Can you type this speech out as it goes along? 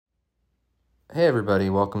Hey everybody,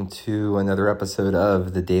 welcome to another episode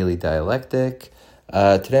of The Daily Dialectic.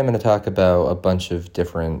 Today I'm going to talk about a bunch of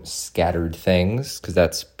different scattered things, because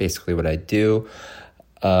that's basically what I do.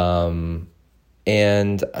 And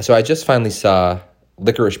so I just finally saw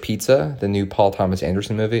Licorice Pizza, the new Paul Thomas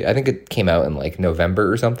Anderson movie. I think it came out in like November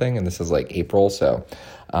or something, and this is like April, so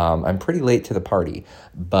I'm pretty late to the party.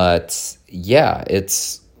 But yeah,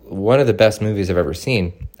 it's one of the best movies I've ever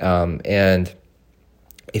seen. And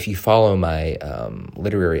if you follow my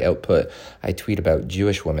literary output, I tweet about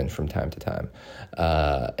Jewish women from time to time.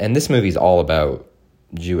 And this movie is all about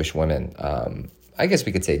Jewish women. I guess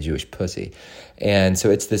we could say Jewish pussy. And so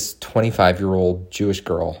it's this 25-year-old Jewish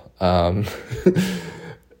girl. Her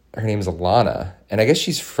name is Alana. And I guess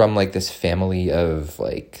she's from like this family of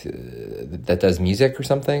like that does music or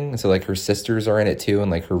something. So like her sisters are in it too. And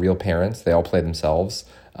like her real parents, they all play themselves.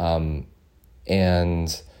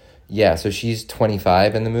 And yeah, so she's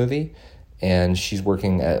 25 in the movie, and she's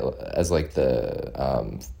working as like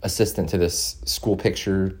the assistant to this school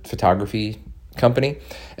picture photography company,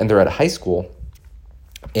 and they're at a high school,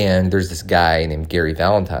 and there's this guy named Gary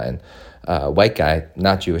Valentine, white guy,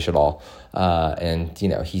 not Jewish at all, and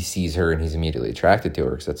he sees her and he's immediately attracted to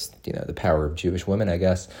her because that's the power of Jewish women, I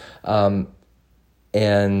guess,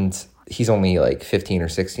 and he's only like 15 or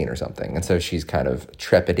 16 or something. And so she's kind of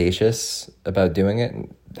trepidatious about doing it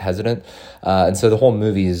and hesitant. And so the whole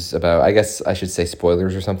movie is about, I guess I should say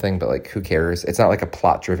spoilers or something, but like, who cares? It's not like a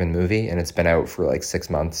plot driven movie, and it's been out for like 6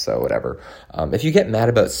 months. So whatever. If you get mad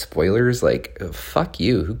about spoilers, like, fuck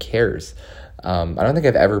you, who cares? I don't think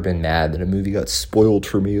I've ever been mad that a movie got spoiled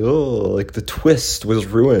for me. Oh, like the twist was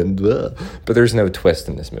ruined. Ugh. But there's no twist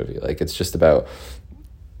in this movie. Like, it's just about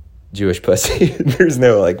Jewish pussy. There's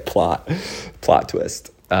no like plot twist.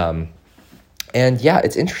 And yeah,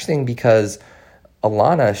 it's interesting because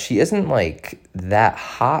Alana, she isn't like that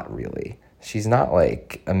hot really. She's not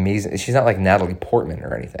like amazing. She's not like Natalie Portman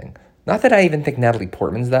or anything. Not that I even think Natalie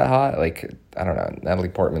Portman's that hot. Like, I don't know. Natalie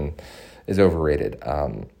Portman is overrated.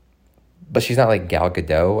 But she's not like Gal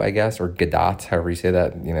Gadot, I guess, or Gadot, however you say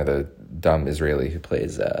that. The dumb Israeli who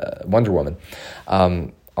plays Wonder Woman.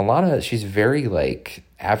 Alana, she's very like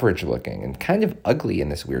average looking and kind of ugly in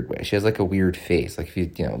this weird way. She has like a weird face. Like if you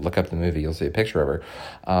look up the movie, you'll see a picture of her.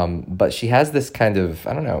 But she has this kind of,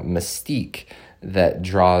 I don't know, mystique that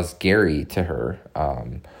draws Gary to her.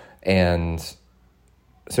 And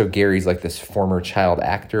so Gary's like this former child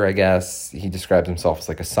actor, I guess. He describes himself as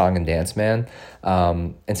like a song and dance man.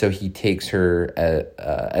 And so he takes her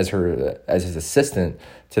as his assistant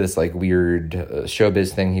to this like weird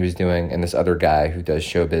showbiz thing he was doing. And this other guy who does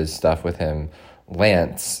showbiz stuff with him,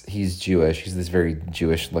 Lance, he's Jewish. He's this very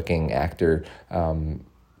Jewish looking actor.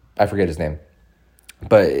 I forget his name.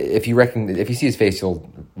 But if you see his face, you'll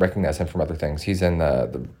recognize him from other things. He's in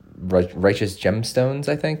the Righteous Gemstones,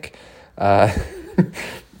 I think. The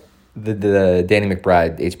Danny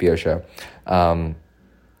McBride HBO show.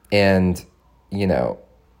 And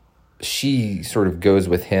she sort of goes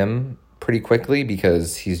with him pretty quickly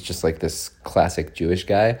because he's just like this classic Jewish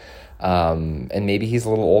guy. And maybe he's a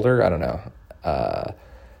little older. I don't know.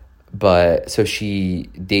 But so she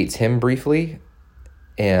dates him briefly,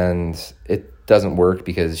 and it doesn't work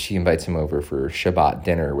because she invites him over for Shabbat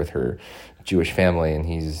dinner with her Jewish family, and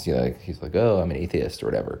he's like, oh, I'm an atheist or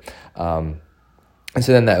whatever. And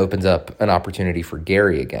so then that opens up an opportunity for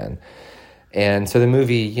Gary again. And so the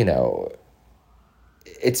movie,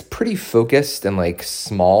 it's pretty focused and like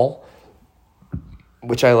small,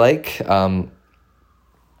 which I like.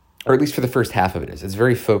 Or at least for the first half of it is. It's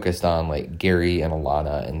very focused on like Gary and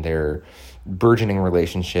Alana and their burgeoning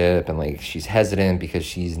relationship, and like she's hesitant because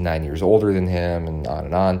she's 9 years older than him, and on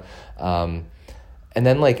and on. And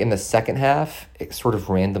then like in the second half, it sort of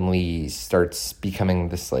randomly starts becoming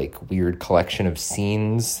this like weird collection of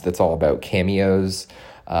scenes that's all about cameos.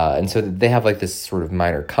 And so they have like this sort of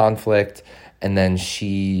minor conflict. And then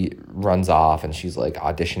she runs off and she's like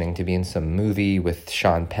auditioning to be in some movie with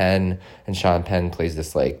Sean Penn. And Sean Penn plays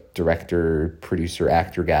this like director, producer,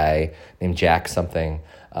 actor guy named Jack something.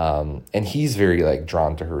 And he's very like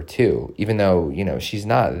drawn to her too, even though, she's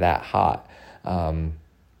not that hot.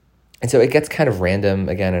 And so it gets kind of random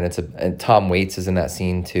again. And Tom Waits is in that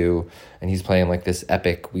scene too. And he's playing like this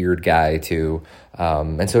epic weird guy too.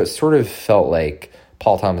 And so it sort of felt like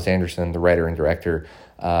Paul Thomas Anderson, the writer and director,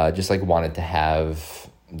 just like wanted to have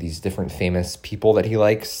these different famous people that he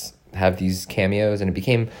likes have these cameos, and it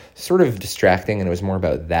became sort of distracting, and it was more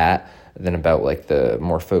about that than about like the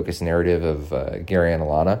more focused narrative of Gary and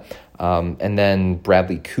Alana. And then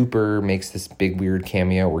Bradley Cooper makes this big weird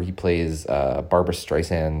cameo where he plays Barbra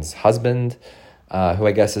Streisand's husband, who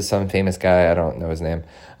I guess is some famous guy. I don't know his name.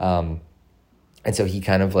 And so he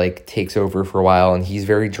kind of like takes over for a while, and he's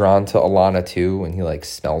very drawn to Alana too, and he like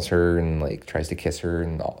smells her and like tries to kiss her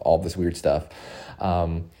and all this weird stuff.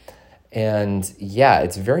 And yeah,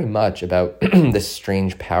 it's very much about this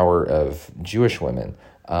strange power of Jewish women.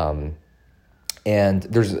 And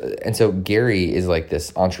so Gary is like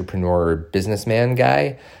this entrepreneur businessman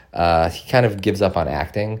guy. He kind of gives up on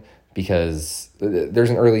acting because there's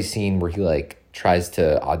an early scene where he like tries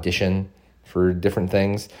to audition for different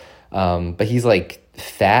things. But he's like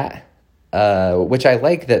fat, which I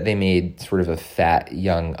like that they made sort of a fat,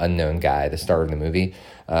 young, unknown guy the star of the movie.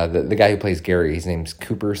 The guy who plays Gary, his name's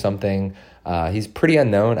Cooper something. He's pretty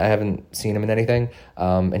unknown. I haven't seen him in anything.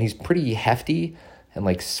 And he's pretty hefty and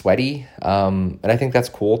like sweaty. And I think that's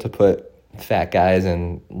cool to put fat guys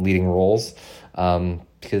in leading roles.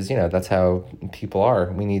 Because, you know, that's how people are.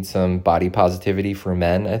 We need some body positivity for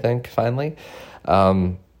men, I think, finally.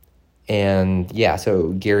 And yeah, so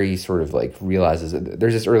Gary sort of like realizes that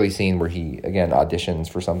there's this early scene where he, again, auditions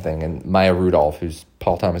for something. And Maya Rudolph, who's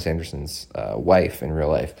Paul Thomas Anderson's wife in real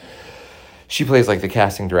life, she plays like the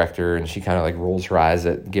casting director, and she kind of like rolls her eyes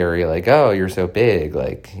at Gary like, oh, you're so big.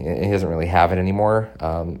 Like, he doesn't really have it anymore.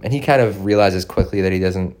 And he kind of realizes quickly that he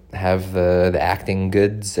doesn't have the acting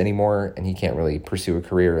goods anymore, and he can't really pursue a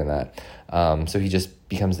career in that. So he just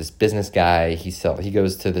becomes this business guy. He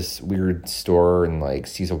goes to this weird store and like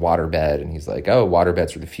sees a waterbed, and he's like, oh,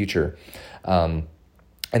 waterbeds are the future. And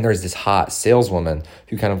there's this hot saleswoman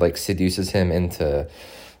who kind of like seduces him into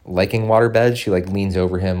liking waterbeds. She like leans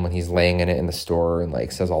over him when he's laying in it in the store and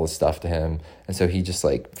like says all this stuff to him. And so he just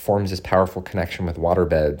like forms this powerful connection with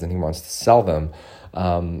waterbeds, and he wants to sell them.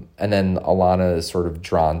 And then Alana is sort of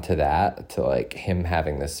drawn to that, to like him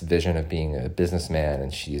having this vision of being a businessman,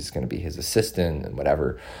 and she's going to be his assistant and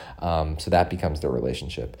whatever. So that becomes their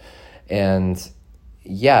relationship. And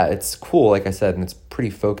yeah, it's cool, like I said, and it's pretty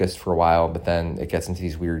focused for a while, but then it gets into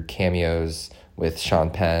these weird cameos with Sean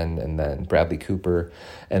Penn and then Bradley Cooper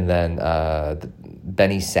and then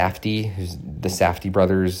Benny Safdie, who's the Safdie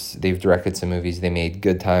brothers. They've directed some movies. They made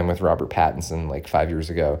Good Time with Robert Pattinson like 5 years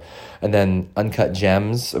ago. And then Uncut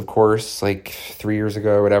Gems, of course, like 3 years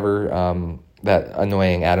ago or whatever. That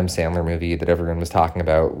annoying Adam Sandler movie that everyone was talking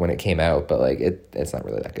about when it came out, but like it's not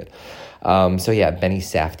really that good. So yeah, Benny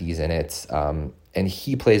Safdie's in it. And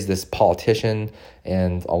he plays this politician,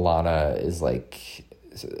 and Alana is like...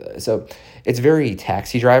 So it's very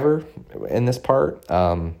Taxi Driver in this part.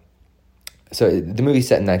 So the movie's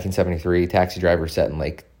set in 1973. Taxi Driver set in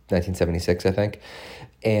like 1976, I think.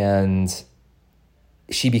 And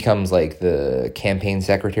she becomes like the campaign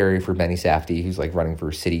secretary for Benny Safdie, who's like running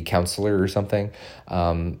for city councilor or something.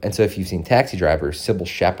 And so if you've seen Taxi Driver, Sybil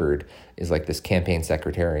Shepherd is like this campaign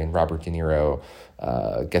secretary, and Robert De Niro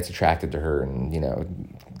gets attracted to her and, you know,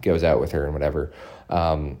 goes out with her and whatever.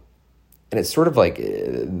 And it's sort of like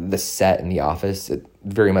the set in The Office. It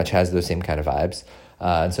very much has those same kind of vibes.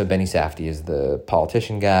 And so Benny Safdie is the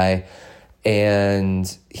politician guy.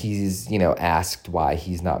 And he's, you know, asked why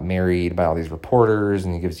he's not married by all these reporters.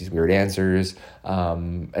 And he gives these weird answers.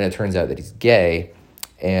 And it turns out that he's gay.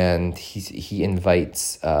 And he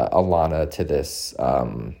invites Alana to this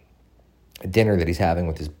dinner that he's having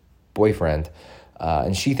with his boyfriend.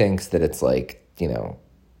 And she thinks that it's like, you know,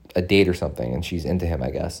 a date or something. And she's into him,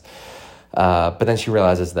 I guess. But then she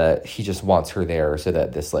realizes that he just wants her there so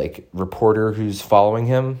that this like reporter who's following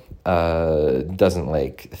him doesn't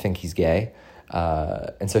like think he's gay.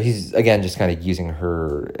 And so he's again just kind of using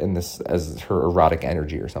her in this as her erotic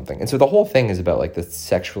energy or something. And so the whole thing is about like the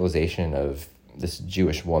sexualization of this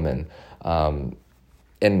Jewish woman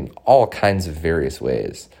in all kinds of various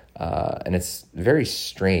ways. And it's very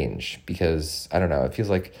strange because I don't know, it feels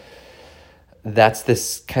like that's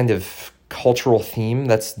this kind of cultural theme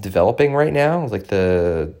that's developing right now, like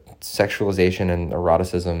the sexualization and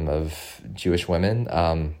eroticism of Jewish women.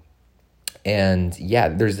 And yeah,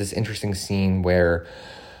 there's this interesting scene where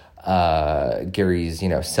Gary's, you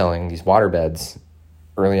know, selling these waterbeds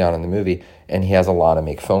early on in the movie, and he has Alana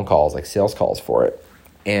make phone calls, like sales calls for it.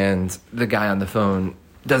 And the guy on the phone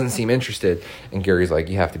doesn't seem interested, and Gary's like,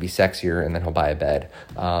 you have to be sexier, and then he'll buy a bed.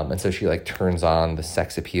 And so she like turns on the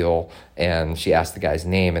sex appeal, and she asks the guy's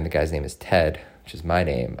name, and the guy's name is Ted, which is my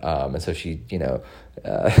name. And so she, you know,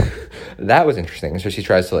 that was interesting. And so she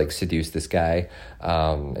tries to like seduce this guy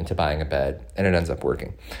into buying a bed, and it ends up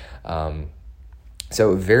working.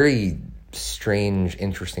 So very strange,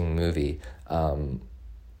 interesting movie.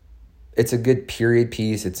 It's a good period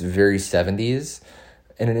piece. It's very 70s.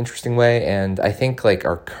 In an interesting way, and I think like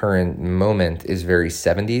our current moment is very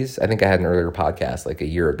 70s. I think I had an earlier podcast like a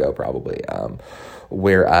year ago probably,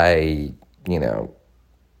 where I, you know,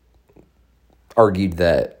 argued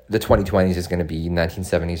that the 2020s is going to be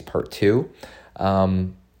 1970s part two.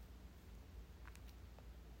 And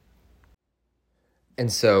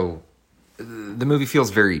so the movie feels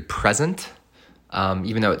very present,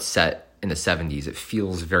 even though it's set in the 70s. It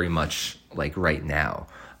feels very much like right now.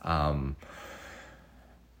 And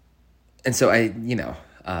so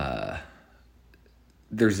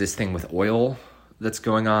there's this thing with oil that's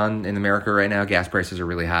going on in America right now. Gas prices are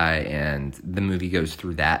really high, and the movie goes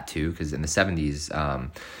through that too, because in the 70s,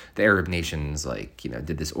 the Arab nations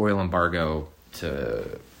did this oil embargo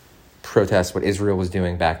to protest what Israel was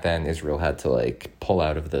doing back then. Israel had to pull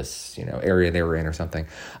out of this area they were in or something,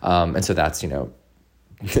 and so that's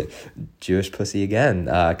Jewish pussy again,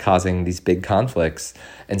 causing these big conflicts.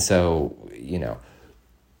 And so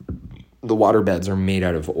the waterbeds are made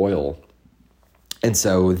out of oil. And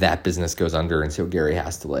so that business goes under, and so Gary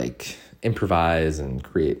has to improvise and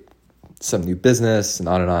create some new business and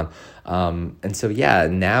on and on. And so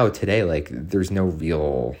now today there's no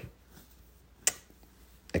real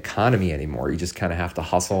economy anymore. You just kind of have to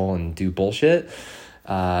hustle and do bullshit.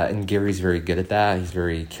 And Gary's very good at that. He's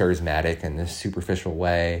very charismatic in this superficial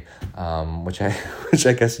way, which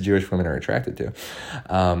I guess Jewish women are attracted to.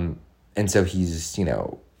 And so he's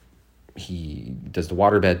he does the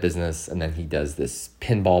waterbed business, and then he does this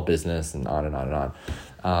pinball business, and on and on and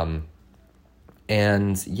on.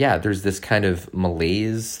 And there's this kind of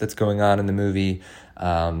malaise that's going on in the movie,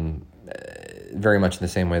 very much in the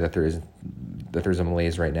same way that there's a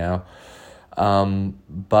malaise right now.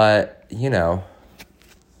 But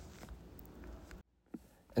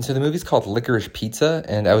and so the movie's called Licorice Pizza,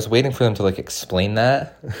 and I was waiting for them to explain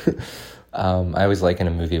that. I always like in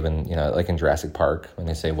a movie when, like in Jurassic Park, when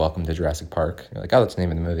they say, "Welcome to Jurassic Park," you're like, oh, that's the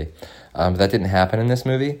name of the movie. But that didn't happen in this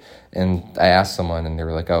movie. And I asked someone, and they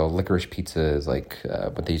were like, oh, Licorice Pizza is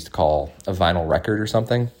what they used to call a vinyl record or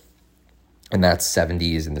something. And that's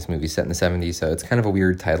 70s, and this movie's set in the 70s. So it's kind of a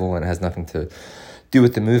weird title, and it has nothing to do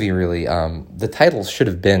with the movie, really. The title should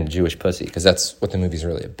have been Jewish Pussy, because that's what the movie's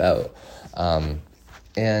really about.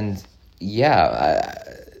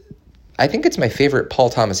 I think it's my favorite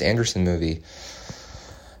Paul Thomas Anderson movie,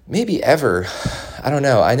 maybe ever. I don't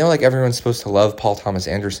know. I know everyone's supposed to love Paul Thomas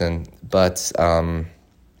Anderson, but I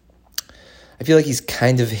feel like he's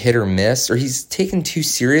kind of hit or miss, or he's taken too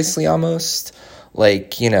seriously almost.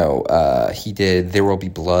 He did There Will Be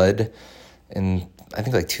Blood in, I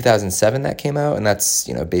think 2007 that came out, and that's,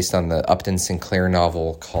 based on the Upton Sinclair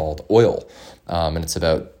novel called Oil. And it's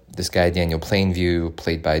about this guy, Daniel Plainview,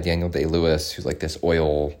 played by Daniel Day-Lewis, who's this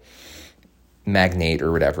oil magnate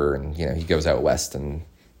or whatever, and he goes out west and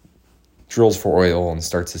drills for oil and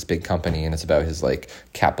starts this big company, and it's about his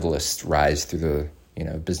capitalist rise through the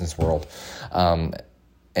business world.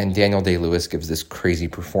 And Daniel Day-Lewis gives this crazy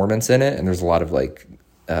performance in it, and there's a lot of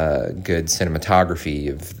good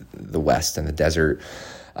cinematography of the West and the desert.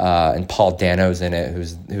 And Paul Dano's in it,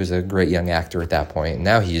 who's a great young actor at that point. And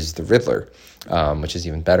now he's the Riddler, which is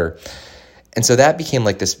even better. And so that became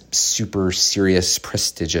this super serious,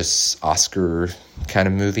 prestigious Oscar kind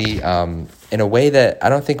of movie, in a way that I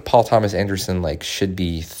don't think Paul Thomas Anderson should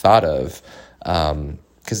be thought of.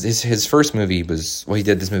 Because his first movie was, he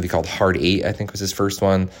did this movie called Hard Eight, I think was his first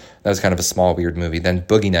one. That was kind of a small, weird movie. Then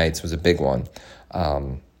Boogie Nights was a big one.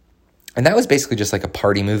 And that was basically just a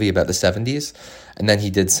party movie about the 70s. And then he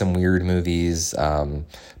did some weird movies.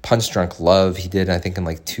 Punch Drunk Love he did, I think, in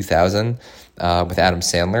 2000 with Adam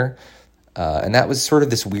Sandler. And that was sort of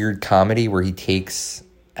this weird comedy where he takes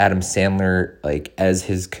Adam Sandler as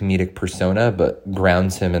his comedic persona, but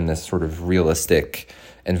grounds him in this sort of realistic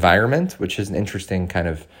environment, which is an interesting kind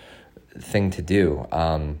of thing to do.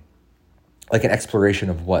 An exploration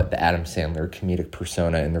of what the Adam Sandler comedic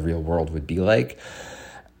persona in the real world would be like.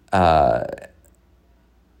 And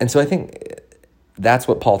so I think that's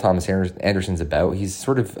what Paul Thomas Anderson's about. He's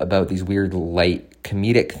sort of about these weird, light,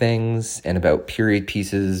 comedic things and about period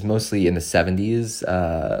pieces, mostly in the 70s,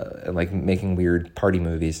 making weird party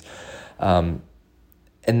movies. And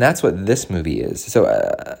that's what this movie is. So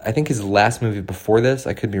I think his last movie before this,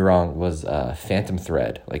 I could be wrong, was Phantom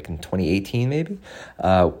Thread, in 2018 maybe,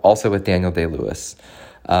 also with Daniel Day-Lewis,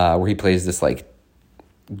 where he plays this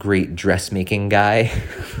great dressmaking guy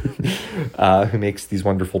who makes these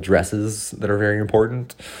wonderful dresses that are very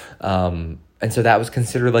important. And so that was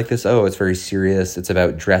considered this, it's very serious. It's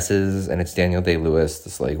about dresses, and it's Daniel Day-Lewis.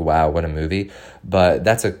 This wow, what a movie. But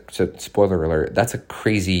that's spoiler alert, that's a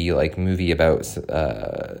crazy movie about,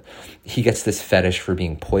 he gets this fetish for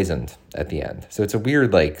being poisoned at the end. So it's a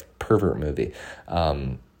weird pervert movie.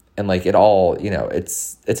 And it all,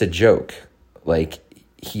 it's a joke.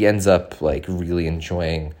 he ends up like really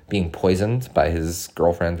enjoying being poisoned by his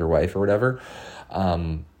girlfriend or wife or whatever.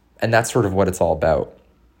 And that's sort of what it's all about.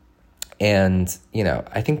 And, you know,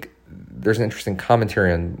 I think there's an interesting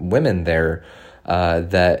commentary on women there,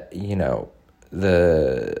 that, you know,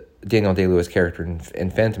 the Daniel Day-Lewis character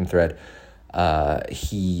in Phantom Thread,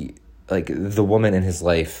 he, like, the woman in his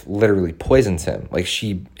life literally poisons him. Like,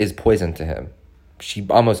 she is poison to him. She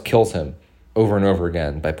almost kills him over and over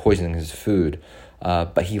again by poisoning his food,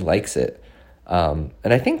 but he likes it. And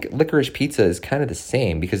I think Licorice Pizza is kind of the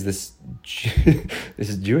same, because this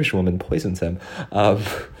Jewish woman poisons him,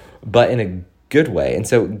 but in a good way. And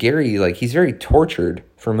so Gary, like, he's very tortured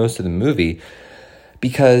for most of the movie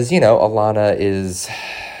because, you know, Alana is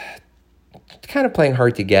kind of playing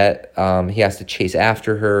hard to get. He has to chase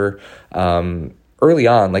after her. Early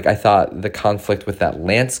on, like, I thought the conflict with that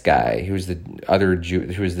Lance guy, who was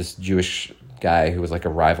this Jewish guy who was like a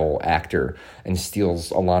rival actor and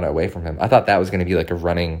steals Alana away from him. I thought that was going to be like a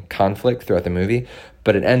running conflict throughout the movie,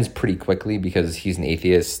 but it ends pretty quickly because he's an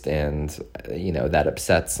atheist, and, you know, that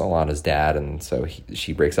upsets Alana's dad, and so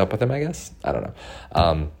she breaks up with him, I guess. I don't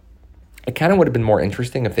know. It kind of would have been more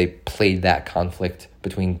interesting if they played that conflict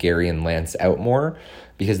between Gary and Lance out more,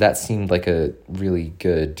 because that seemed like a really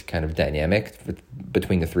good kind of dynamic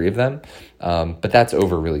between the three of them. But that's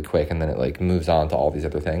over really quick, and then it like moves on to all these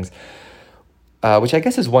other things. Which I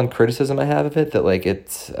guess is one criticism I have of it, that like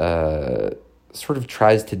it sort of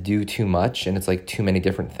tries to do too much, and it's like too many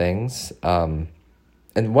different things. And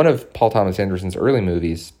one of Paul Thomas Anderson's early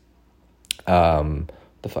movies, the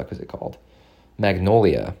fuck was it called?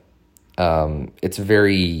 Magnolia. There's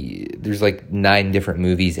like 9 different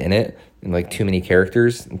movies in it and like too many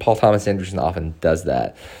characters, and Paul Thomas Anderson often does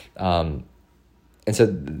that. And so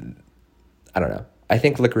I don't know. I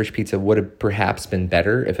think Licorice Pizza would have perhaps been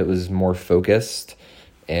better if it was more focused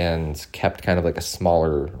and kept kind of like a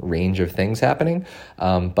smaller range of things happening.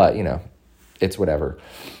 But, you know, it's whatever.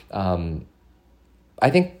 I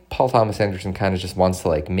think Paul Thomas Anderson kind of just wants to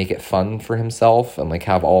like make it fun for himself and like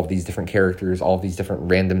have all of these different characters, all of these different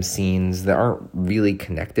random scenes that aren't really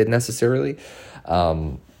connected necessarily.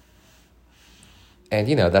 And,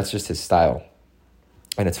 you know, that's just his style,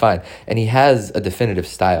 and it's fine. And he has a definitive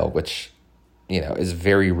style, which, you know, is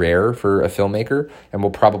very rare for a filmmaker and will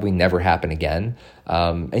probably never happen again.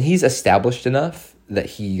 And he's established enough that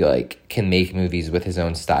he like can make movies with his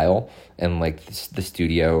own style, and like the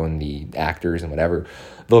studio and the actors and whatever,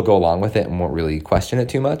 they'll go along with it and won't really question it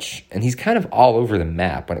too much. And he's kind of all over the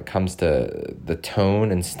map when it comes to the tone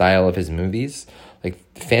and style of his movies. Like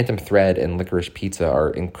Phantom Thread and Licorice Pizza are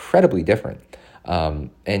incredibly different.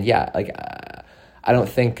 And yeah, like I don't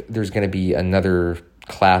think there's going to be another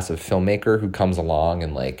class of filmmaker who comes along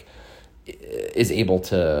and like is able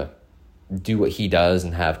to do what he does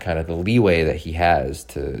and have kind of the leeway that he has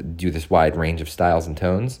to do this wide range of styles and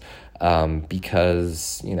tones,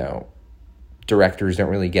 because, you know, directors don't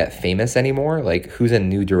really get famous anymore. Like, who's a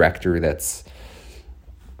new director that's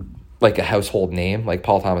like a household name like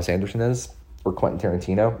Paul Thomas Anderson is, or Quentin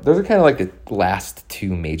Tarantino? Those are kind of like the last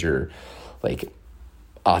 2 major like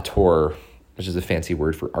auteur, which is a fancy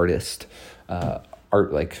word for artist,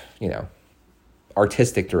 art, like, you know,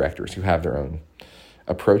 artistic directors who have their own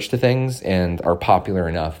approach to things and are popular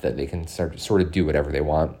enough that they can sort of do whatever they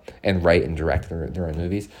want and write and direct their own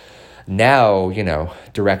movies. Now, you know,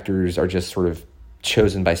 directors are just sort of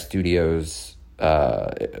chosen by studios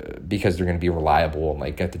because they're going to be reliable and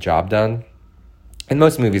like get the job done. And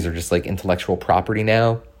most movies are just like intellectual property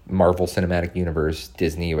now. Marvel Cinematic Universe,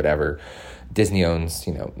 Disney, whatever. Disney owns,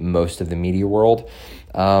 you know, most of the media world.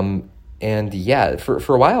 And yeah,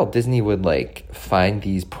 for a while, Disney would like find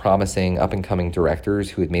these promising up and coming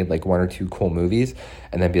directors who had made like 1 or 2 cool movies,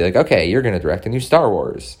 and then be like, okay, you're going to direct a new Star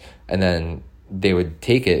Wars. And then they would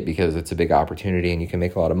take it because it's a big opportunity and you can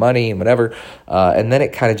make a lot of money and whatever. And then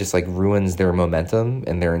it kind of just like ruins their momentum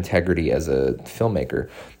and their integrity as a filmmaker.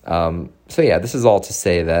 So yeah, this is all to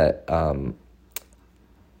say that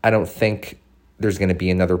I don't think there's going to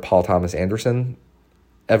be another Paul Thomas Anderson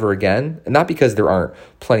ever again. And not because there aren't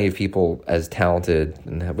plenty of people as talented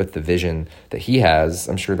and with the vision that he has.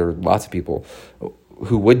 I'm sure there are lots of people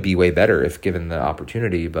who would be way better if given the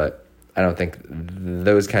opportunity, but I don't think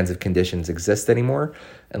those kinds of conditions exist anymore.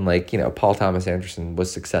 And like, you know, Paul Thomas Anderson was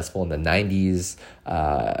successful in the 90s.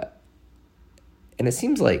 And it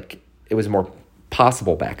seems like it was more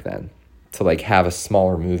possible back then to like have a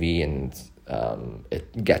smaller movie and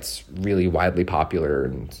it gets really widely popular,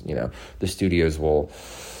 and, you know, the studios will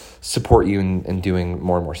support you in doing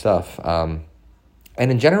more and more stuff. And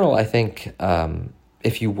in general, I think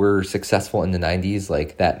if you were successful in the 90s,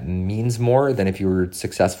 like that means more than if you were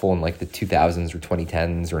successful in like the 2000s or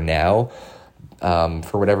 2010s or now.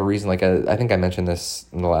 For whatever reason, like I think I mentioned this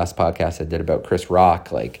in the last podcast I did about Chris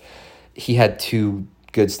Rock. Like he had two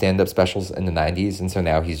good stand-up specials in the 90s, and so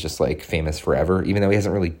now he's just like famous forever, even though he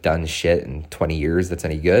hasn't really done shit in 20 years that's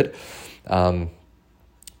any good.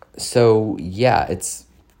 So yeah, it's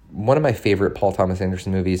one of my favorite Paul Thomas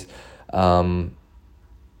Anderson movies.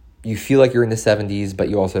 You feel like you're in the 70s, but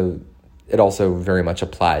it also very much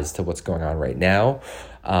applies to what's going on right now.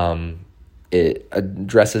 It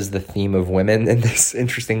addresses the theme of women in this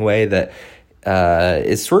interesting way that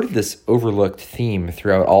is sort of this overlooked theme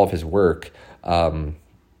throughout all of his work.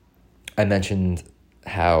 I mentioned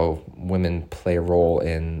how women play a role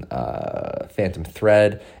in Phantom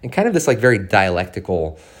Thread in kind of this like very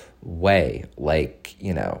dialectical way. Like,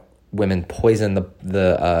 you know, women poison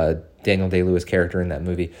the Daniel Day-Lewis character in that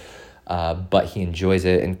movie, but he enjoys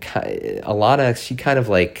it. And Alana, she kind of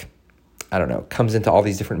like, I don't know, comes into all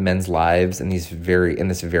these different men's lives in this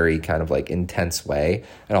very kind of like intense way,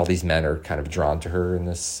 and all these men are kind of drawn to her in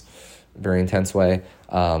this very intense way.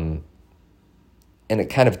 And it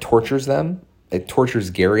kind of tortures them. It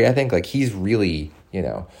tortures Gary, I think. Like, he's really, you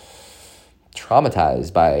know,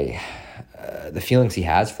 traumatized by the feelings he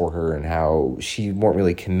has for her and how she won't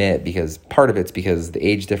really commit, because part of it's because the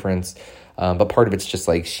age difference, but part of it's just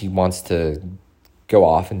like she wants to go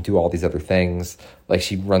off and do all these other things. Like,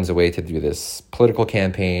 she runs away to do this political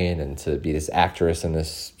campaign and to be this actress in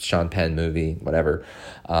this Sean Penn movie, whatever.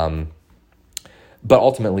 But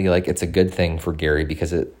ultimately, like, it's a good thing for Gary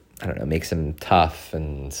because it, I don't know, makes him tough,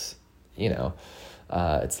 and, you know,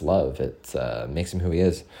 it's love. It makes him who he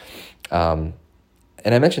is.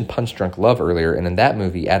 And I mentioned Punch Drunk Love earlier, and in that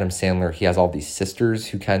movie, Adam Sandler, he has all these sisters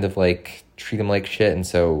who kind of like treat him like shit, and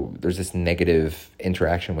so there's this negative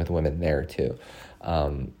interaction with women there too.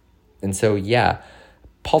 And so, yeah,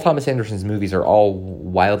 Paul Thomas Anderson's movies are all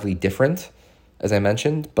wildly different, as I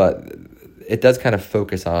mentioned, but it does kind of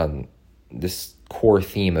focus on this core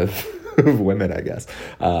theme of women, I guess,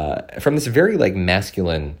 from this very like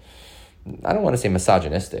masculine, I don't want to say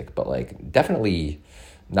misogynistic, but like definitely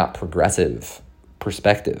not progressive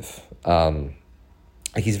perspective.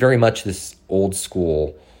 He's very much this old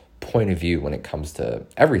school point of view when it comes to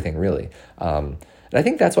everything, really. And I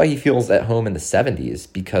think that's why he feels at home in the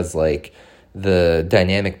 70s, because like the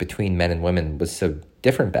dynamic between men and women was so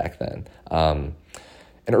different back then.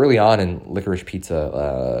 And early on in Licorice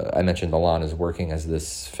Pizza, I mentioned Alana's working as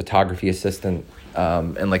this photography assistant,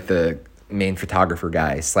 and like the main photographer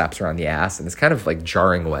guy slaps her on the ass in this kind of like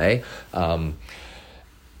jarring way.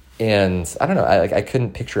 And I don't know, I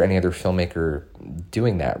couldn't picture any other filmmaker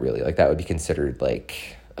doing that, really. Like, that would be considered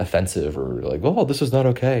like offensive, or like, oh, this is not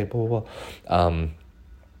okay, blah, blah, blah.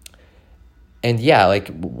 And yeah,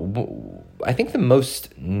 like, I think the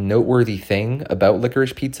most noteworthy thing about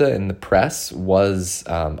Licorice Pizza in the press was,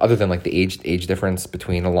 other than like the age difference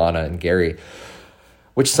between Alana and Gary,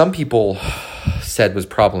 which some people said was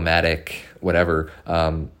problematic, whatever,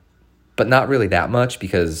 but not really that much,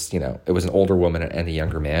 because, you know, it was an older woman and a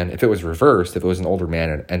younger man. If it was reversed, if it was an older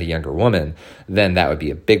man and a younger woman, then that would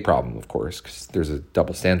be a big problem, of course, because there's a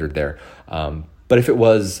double standard there. But if it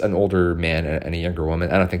was an older man and a younger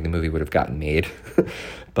woman, I don't think the movie would have gotten made.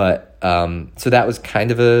 But so that was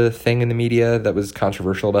kind of a thing in the media that was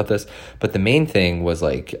controversial about this. But the main thing was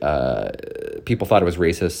like people thought it was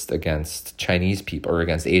racist against Chinese people, or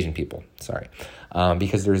against Asian people, sorry.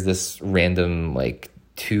 Because there's this random like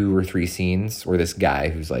 2 or 3 scenes where this guy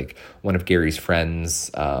who's like one of Gary's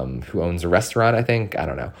friends, who owns a restaurant, I think, I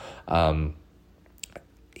don't know.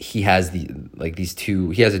 He has he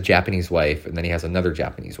has a Japanese wife, and then he has another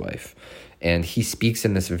Japanese wife, and he speaks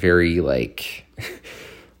in this very like,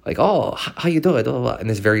 like, oh, how you doing? In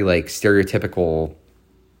this very like stereotypical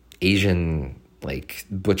Asian, like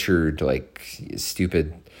butchered, like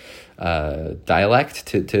stupid dialect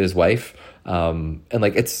to his wife. And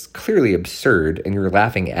like, it's clearly absurd, and you're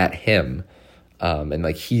laughing at him. And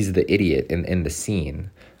like, he's the idiot in the scene.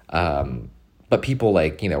 But people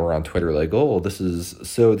like, you know, were on Twitter like, oh, this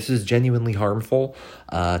is genuinely harmful,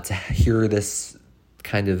 to hear this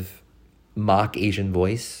kind of mock Asian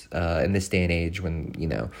voice, in this day and age when, you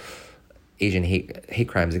know, Asian hate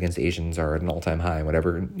crimes against Asians are at an all-time high and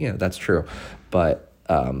whatever. You know, that's true. But,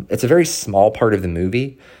 it's a very small part of the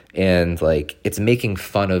movie, and like, it's making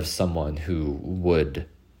fun of someone who would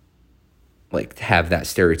like have that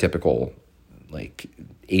stereotypical like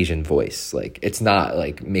Asian voice. Like, it's not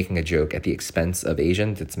like making a joke at the expense of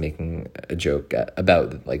Asians. It's making a joke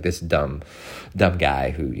about like this dumb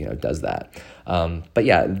guy who, you know, does that. But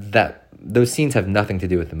yeah, those scenes have nothing to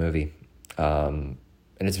do with the movie.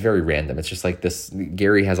 and it's very random. It's just like this,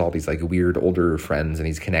 Gary has all these like weird older friends and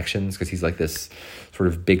these connections because he's like this sort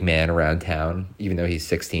of big man around town, even though he's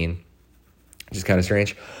 16, which is kind of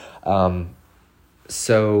strange.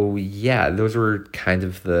 So yeah, those were kind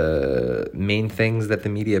of the main things that the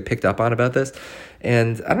media picked up on about this.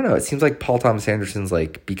 And I don't know, it seems like Paul Thomas Anderson's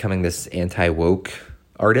like becoming this anti-woke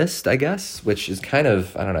artist, I guess, which is kind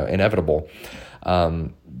of, I don't know, inevitable.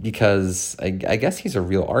 Because I guess he's a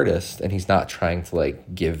real artist and he's not trying to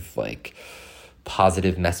like give like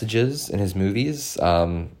positive messages in his movies.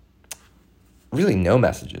 Really no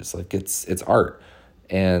messages. Like it's art.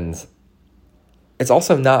 And it's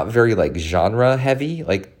also not very like genre heavy.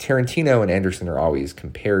 Like Tarantino and Anderson are always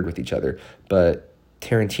compared with each other, but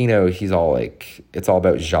Tarantino, he's all like, it's all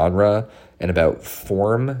about genre and about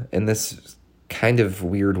form in this kind of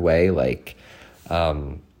weird way. Like,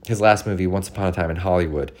 his last movie, Once Upon a Time in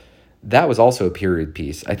Hollywood, that was also a period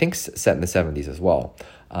piece, I think set in the 70s as well.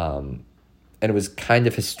 And it was kind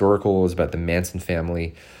of historical. It was about the Manson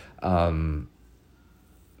family.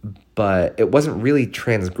 But it wasn't really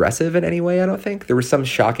transgressive in any way, I don't think. There was some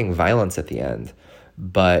shocking violence at the end,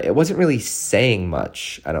 but it wasn't really saying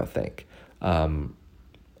much, I don't think. And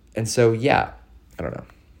so, yeah, I don't know.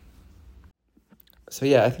 So,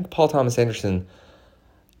 yeah, I think Paul Thomas Anderson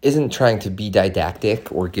isn't trying to be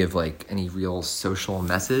didactic or give, like, any real social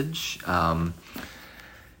message.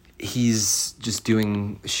 He's just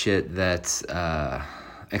doing shit that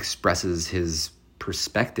expresses his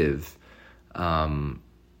perspective.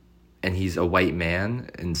 And he's a white man,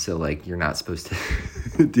 and so, like, you're not supposed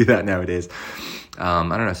to do that nowadays. I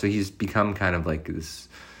don't know. So he's become kind of like this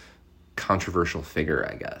controversial figure,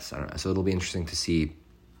 I guess. I don't know. So it'll be interesting to see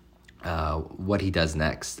what he does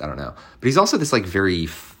next. I don't know. But he's also this, like, very,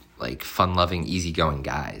 like, fun-loving, easygoing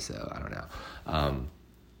guy. So I don't know.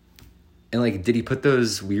 And, like, did he put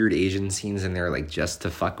those weird Asian scenes in there, like, just to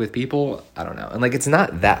fuck with people? I don't know. And, like, it's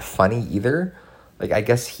not that funny either. Like, I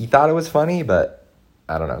guess he thought it was funny, but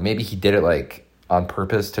I don't know. Maybe he did it like on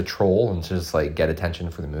purpose to troll and to just like get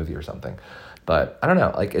attention for the movie or something. But I don't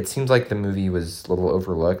know. Like, it seems like the movie was a little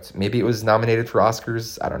overlooked. Maybe it was nominated for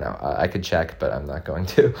Oscars. I don't know. I could check, but I'm not going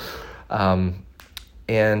to.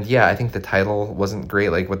 And yeah, I think the title wasn't great.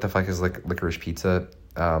 Like, what the fuck is like Licorice Pizza?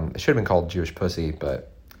 It should have been called Jewish Pussy,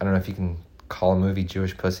 but I don't know if you can call a movie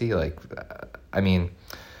Jewish Pussy. Like, I mean,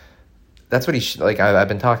 that's what he like. I've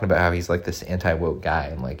been talking about how he's like this anti-woke guy,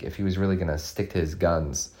 and like if he was really gonna stick to his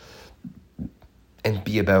guns and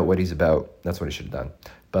be about what he's about, that's what he should have done.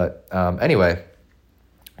 But anyway,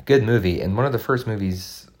 good movie, and one of the first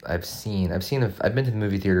movies I've been to the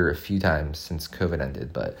movie theater a few times since COVID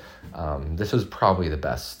ended, but this was probably the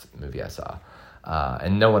best movie I saw,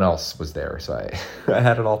 and no one else was there, so I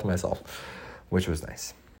had it all to myself, which was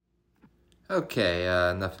nice. Okay,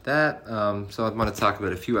 enough of that. So I want to talk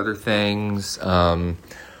about a few other things.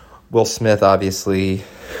 Will Smith obviously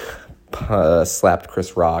slapped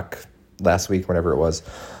Chris Rock last week, whenever it was,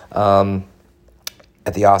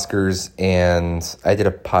 at the Oscars, and I did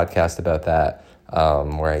a podcast about that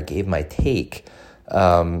where I gave my take. It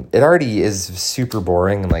already is super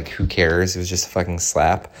boring, and like, who cares? It was just a fucking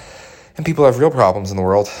slap. And people have real problems in the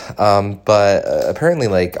world. But apparently,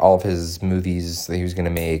 like, all of his movies that he was going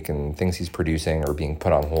to make and things he's producing are being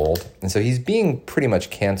put on hold. And so he's being pretty much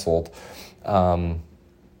canceled. And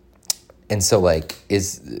so, like,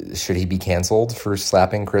 should he be canceled for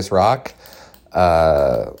slapping Chris Rock?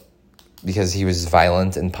 Because he was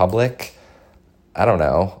violent in public? I don't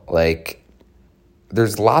know. Like,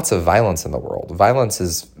 there's lots of violence in the world. Violence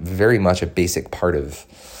is very much a basic part of,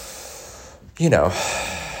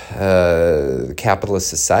 capitalist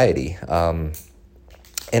society, and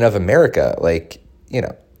of America. Like,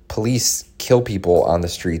 police kill people on the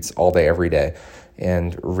streets all day, every day,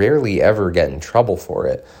 and rarely ever get in trouble for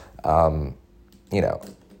it.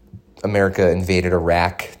 America invaded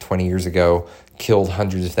Iraq 20 years ago, killed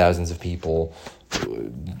hundreds of thousands of people.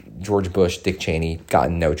 George Bush, Dick Cheney got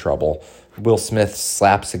in no trouble. Will Smith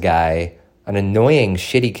slaps a guy, an annoying,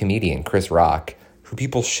 shitty comedian, Chris Rock, who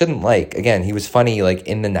people shouldn't like. Again, he was funny like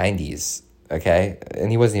in the 90s, okay? And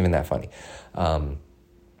he wasn't even that funny. And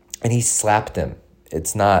he slapped him.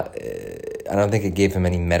 It's not, I don't think it gave him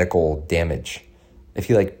any medical damage. If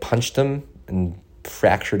he like punched him and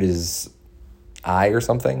fractured his eye or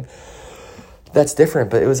something, that's different,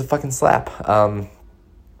 but it was a fucking slap.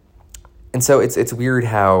 And so it's weird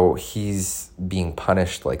how he's being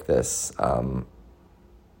punished like this. I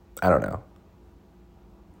don't know.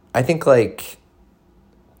 I think like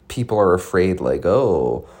people are afraid, like,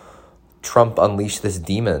 oh, Trump unleashed this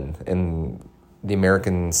demon in the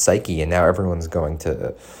American psyche, and now everyone's going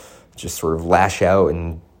to just sort of lash out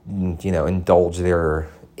and indulge their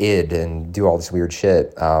id and do all this weird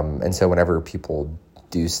shit. And so whenever people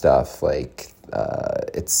do stuff, like,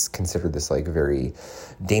 it's considered this, like, very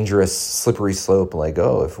dangerous, slippery slope, like,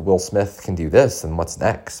 oh, if Will Smith can do this, then what's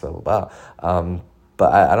next, blah, blah, blah.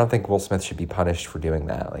 But I don't think Will Smith should be punished for doing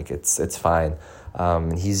that. Like, it's fine.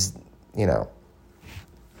 He's,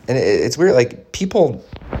 and it's weird, like, people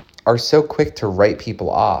are so quick to write people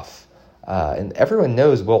off. And everyone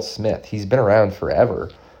knows Will Smith. He's been around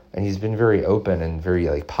forever, and he's been very open and very,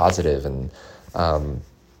 like, positive. And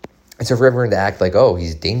so for everyone to act like, oh,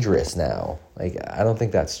 he's dangerous now, like, I don't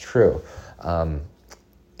think that's true. And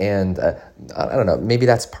I don't know, maybe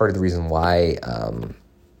that's part of the reason why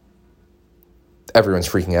everyone's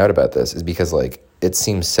freaking out about this, is because, like, it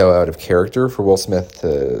seems so out of character for Will Smith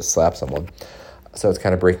to slap someone. So it's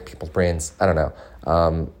kind of breaking people's brains. I don't know.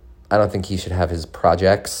 I don't think he should have his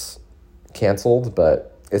projects canceled,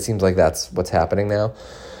 but it seems like that's what's happening now.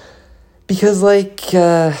 Because, like,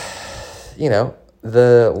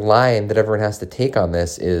 the line that everyone has to take on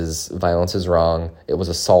this is violence is wrong, it was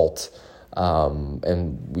assault,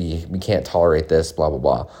 and we can't tolerate this, blah, blah,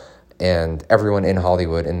 blah. And everyone in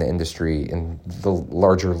Hollywood, in the industry, in the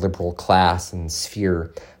larger liberal class and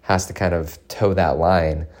sphere has to kind of toe that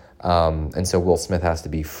line. And so Will Smith has to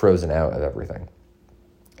be frozen out of everything.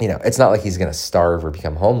 It's not like he's going to starve or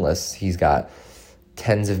become homeless. He's got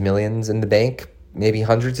tens of millions in the bank, maybe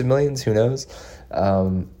hundreds of millions, who knows?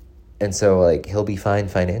 And so, like, he'll be fine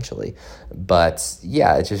financially. But,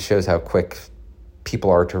 yeah, it just shows how quick people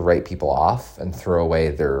are to write people off and throw away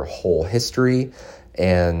their whole history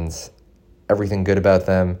and everything good about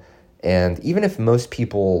them. And even if most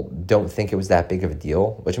people don't think it was that big of a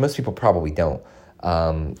deal, which most people probably don't,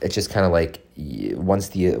 it's just kind of like once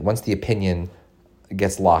the opinion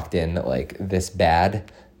gets locked in, like, this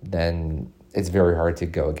bad, then it's very hard to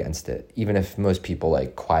go against it, even if most people,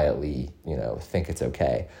 like, quietly, think it's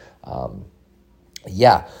okay.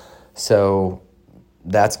 So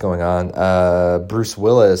that's going on. Bruce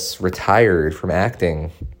Willis retired from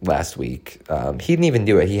acting last week. He didn't even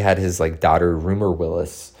do it. He had his, like, daughter, Rumor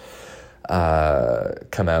Willis,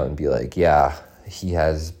 come out and be like, yeah, he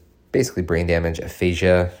has basically brain damage,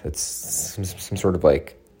 aphasia. It's some sort of,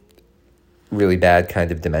 like, really bad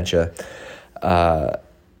kind of dementia.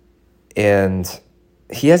 And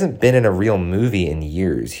he hasn't been in a real movie in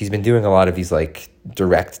years. He's been doing a lot of these, like,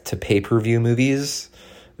 direct to pay-per-view movies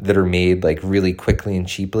that are made, like, really quickly and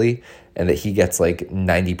cheaply, and that he gets, like,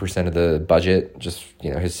 90% of the budget, just,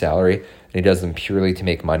 his salary, and he does them purely to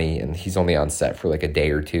make money, and he's only on set for, like, a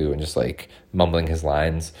day or two and just, like, mumbling his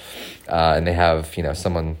lines. And they have,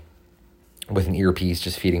 someone with an earpiece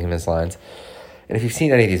just feeding him his lines. And if you've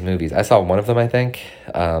seen any of these movies, I saw one of them, I think,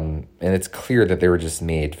 and it's clear that they were just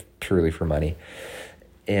made purely for money,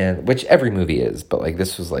 and which every movie is, but, like,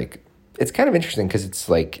 this was, like, it's kind of interesting because it's,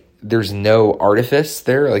 like, there's no artifice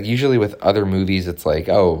there. Like, usually with other movies, it's like,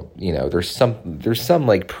 oh, there's some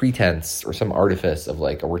like pretense or some artifice of,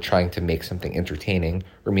 like, oh, we're trying to make something entertaining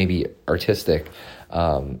or maybe artistic,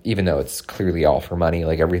 even though it's clearly all for money,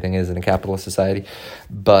 like everything is in a capitalist society.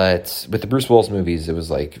 But with the Bruce Willis movies, it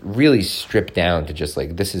was, like, really stripped down to just,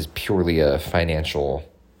 like, this is purely a financial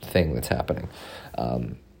thing that's happening.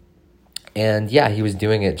 And yeah, he was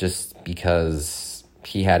doing it just because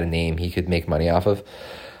he had a name he could make money off of.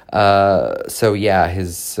 So yeah,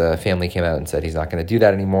 his family came out and said he's not going to do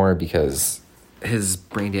that anymore because his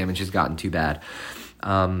brain damage has gotten too bad.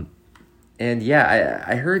 And yeah,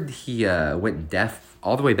 I heard he went deaf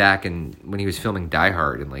all the way back when he was filming Die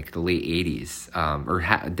Hard in, like, the late 80s,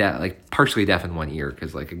 like, partially deaf in one ear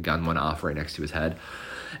because, like, a gun went off right next to his head.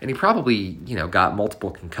 And he probably, got multiple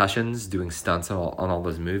concussions doing stunts on all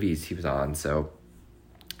those movies he was on. So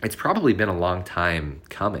it's probably been a long time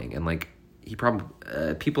coming. And, like, he probably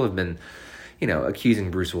people have been, accusing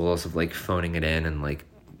Bruce Willis of, like, phoning it in and, like,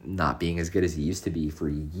 not being as good as he used to be for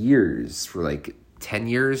years, for, like, 10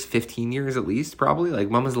 years, 15 years at least, probably. Like,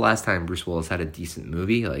 when was the last time Bruce Willis had a decent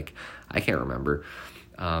movie? Like, I can't remember.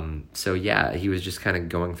 So yeah, he was just kind of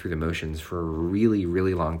going through the motions for a really,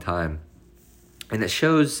 really long time. And it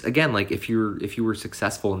shows, again, like, if you were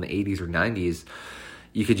successful in the 80s or 90s,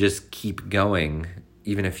 you could just keep going,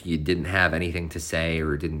 even if you didn't have anything to say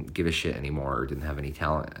or didn't give a shit anymore or didn't have any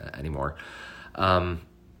talent anymore.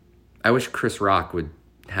 I wish Chris Rock would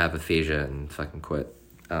have aphasia and fucking quit.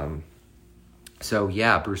 So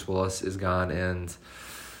yeah, Bruce Willis is gone, and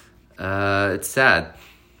it's sad.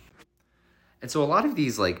 And so a lot of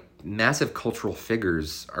these, like, massive cultural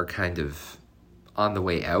figures are kind of on the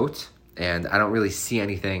way out, and I don't really see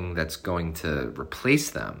anything that's going to replace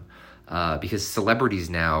them, because celebrities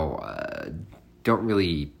now don't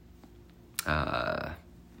really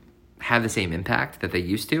have the same impact that they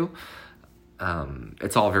used to.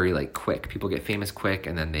 It's all very like quick. People get famous quick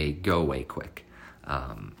and then they go away quick.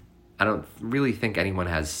 I don't really think anyone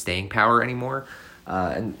has staying power anymore.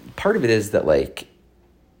 And part of it is that like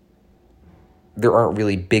there aren't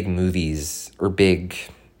really big movies or big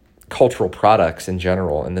cultural products in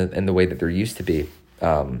general in the way that there used to be.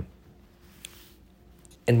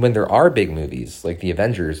 And when there are big movies like the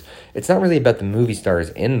Avengers, it's not really about the movie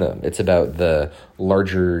stars in them. It's about the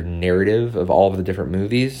larger narrative of all of the different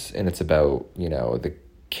movies, and it's about, you know, the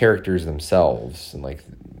characters themselves and like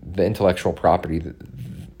the intellectual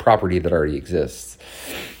property that already exists,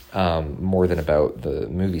 more than about the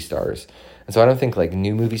movie stars. And so I don't think like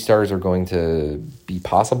new movie stars are going to be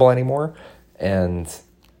possible anymore. And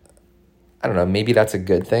I don't know, maybe that's a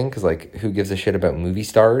good thing, because like who gives a shit about movie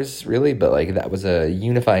stars really? But like that was a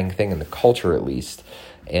unifying thing in the culture at least,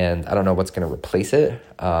 and I don't know what's going to replace it.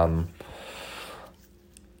 And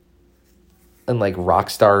like rock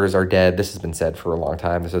stars are dead. This has been said for a long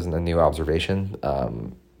time. This isn't a new observation.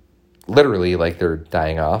 Literally, like they're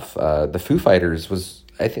dying off. The Foo Fighters was,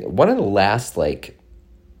 I think, one of the last like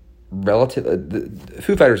the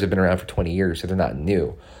Foo Fighters have been around for 20 years, so they're not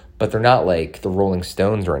new, but they're not like the Rolling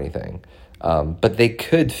Stones or anything. But they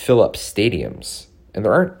could fill up stadiums, and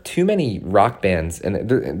there aren't too many rock bands. And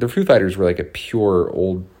the Foo Fighters were like a pure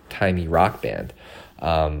old-timey rock band.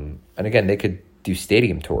 And again, they could do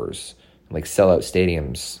stadium tours, like sell out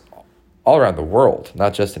stadiums all around the world,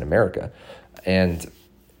 not just in America. And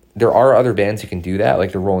there are other bands who can do that,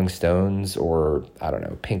 like the Rolling Stones or, I don't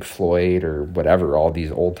know, Pink Floyd or whatever, all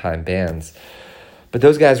these old-time bands. But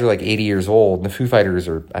those guys are like 80 years old, and the Foo Fighters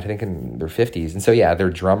are, I think, in their 50s. And so, yeah, their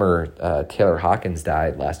drummer, Taylor Hawkins,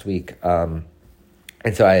 died last week. And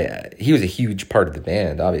so he was a huge part of the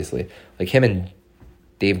band, obviously. Like him and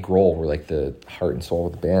Dave Grohl were like the heart and soul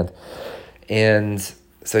of the band. And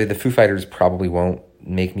so the Foo Fighters probably won't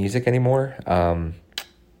make music anymore.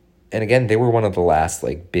 And again, they were one of the last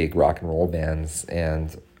like big rock and roll bands,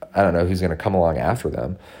 and I don't know who's going to come along after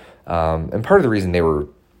them. And part of the reason they were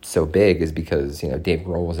so big is because, you know, Dave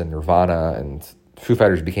Grohl was in Nirvana, and Foo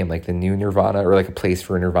Fighters became like the new Nirvana, or like a place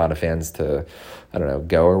for Nirvana fans to, I don't know,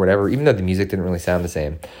 go or whatever, even though the music didn't really sound the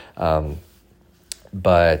same.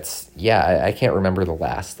 But yeah, I can't remember the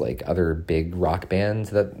last like other big rock band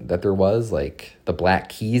that there was, like the Black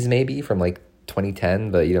Keys maybe from like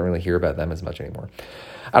 2010, but you don't really hear about them as much anymore.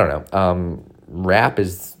 I don't know. Rap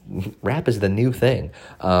is the new thing.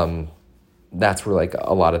 That's where like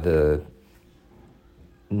a lot of the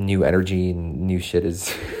new energy and new shit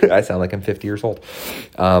is. I sound like I'm 50 years old.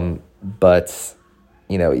 But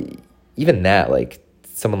you know, even that, like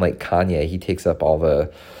someone like Kanye, he takes up all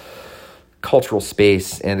the cultural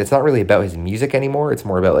space, and it's not really about his music anymore. It's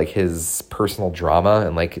more about like his personal drama,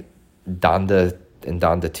 and like Donda and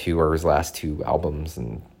Donda 2 are his last two albums,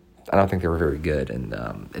 and I don't think they were very good. And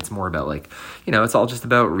it's more about like, you know, it's all just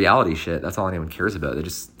about reality shit. That's all anyone cares about. They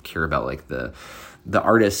just care about like the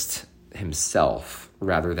artist himself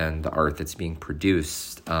rather than the art that's being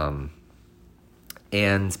produced.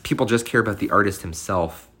 And people just care about the artist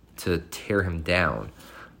himself to tear him down.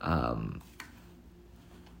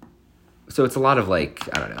 So it's a lot of like,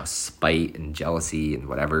 I don't know, spite and jealousy and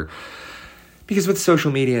whatever. Because with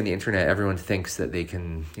social media and the internet, everyone thinks that they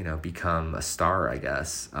can, you know, become a star, I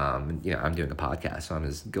guess. You know, I'm doing a podcast, so I'm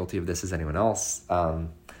as guilty of this as anyone else.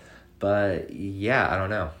 But yeah, I don't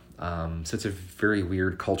know. So it's a very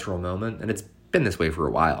weird cultural moment, and it's been this way for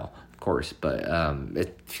a while, of course, but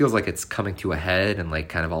it feels like it's coming to a head and like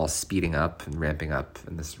kind of all speeding up and ramping up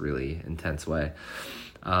in this really intense way.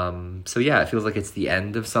 So yeah, it feels like it's the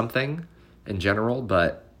end of something in general,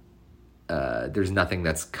 but there's nothing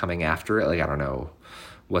that's coming after it. Like, I don't know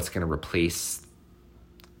what's going to replace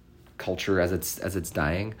culture as it's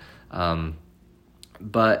dying.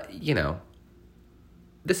 But you know,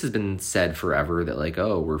 this has been said forever that like,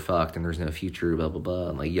 oh, we're fucked and there's no future, blah, blah, blah.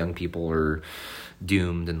 And like young people are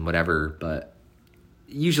doomed and whatever, but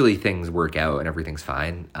usually things work out and everything's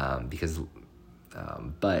fine.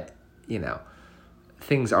 But you know,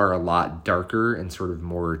 things are a lot darker and sort of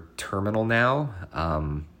more terminal now.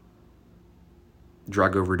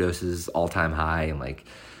 Drug overdoses, all-time high, and like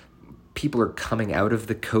people are coming out of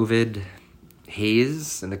the COVID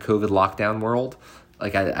haze and the COVID lockdown world.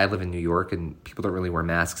 Like I live in New York, and people don't really wear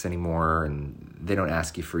masks anymore, and they don't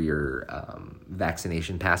ask you for your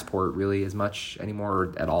vaccination passport really as much anymore,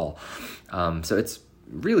 or at all. So it's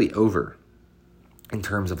really over in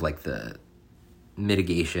terms of like the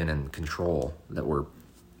mitigation and control that were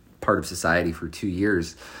part of society for 2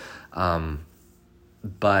 years.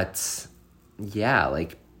 But yeah,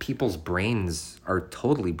 like people's brains are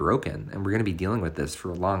totally broken, and we're going to be dealing with this for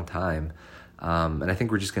a long time. And I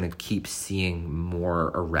think we're just going to keep seeing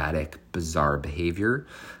more erratic, bizarre behavior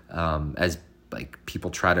as like people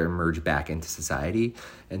try to emerge back into society.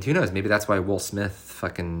 And who knows, maybe that's why Will Smith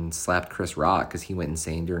fucking slapped Chris Rock, because he went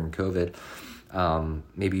insane during COVID.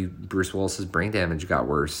 Maybe Bruce Willis's brain damage got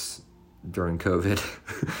worse during COVID.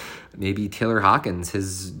 Maybe Taylor Hawkins,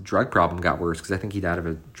 his drug problem got worse, because I think he died of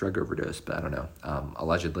a drug overdose, but I don't know,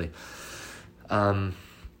 allegedly. And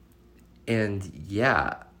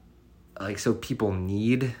yeah, like, so people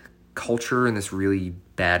need culture in this really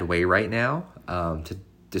bad way right now, to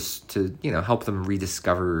help them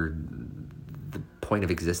rediscover the point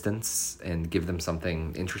of existence and give them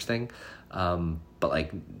something interesting. But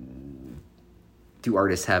like, do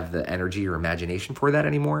artists have the energy or imagination for that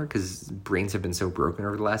anymore? Because brains have been so broken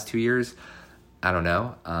over the last 2 years. I don't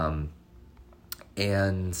know.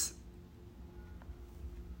 And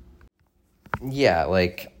yeah,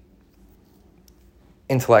 like,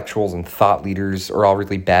 intellectuals and thought leaders are all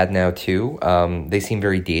really bad now too. They seem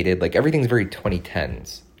very dated. Like, everything's very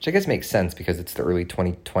 2010s, which I guess makes sense because it's the early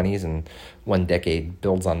 2020s and one decade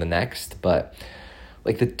builds on the next. But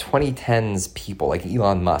like, the 2010s people, like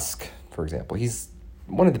Elon Musk, for example, he's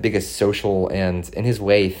one of the biggest social and, in his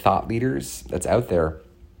way, thought leaders that's out there.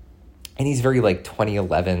 And he's very like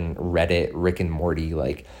 2011 Reddit, Rick and Morty.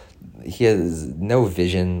 Like, he has no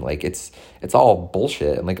vision. Like, it's all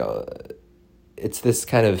bullshit. And like, it's this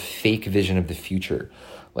kind of fake vision of the future,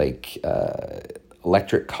 like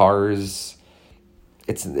electric cars.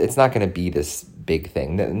 It's not going to be this big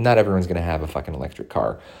thing. Not everyone's going to have a fucking electric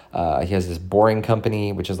car. He has this boring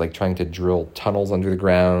company, which is like trying to drill tunnels under the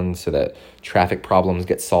ground so that traffic problems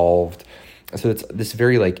get solved. So it's this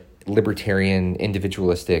very like libertarian,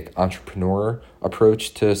 individualistic entrepreneur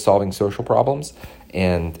approach to solving social problems.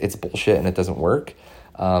 And it's bullshit and it doesn't work.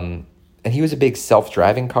 And he was a big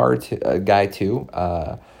self-driving car guy too.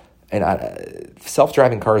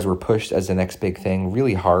 Self-driving cars were pushed as the next big thing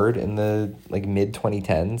really hard in the like mid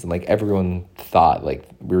 2010s, and like everyone thought like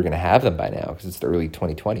we were going to have them by now because it's the early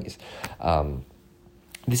 2020s.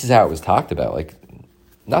 This is how it was talked about like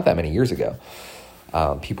not that many years ago.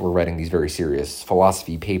 People were writing these very serious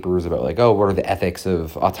philosophy papers about like, oh, what are the ethics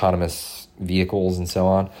of autonomous vehicles and so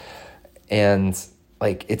on. And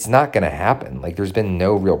like, it's not going to happen. Like, there's been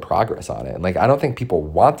no real progress on it. And like, I don't think people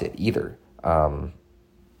want it either.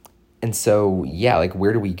 And so, yeah, like,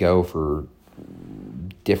 where do we go for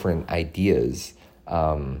different ideas?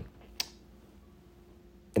 And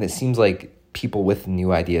it seems like people with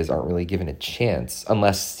new ideas aren't really given a chance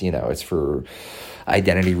unless, it's for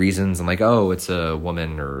identity reasons and like, oh, it's a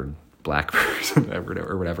woman or black person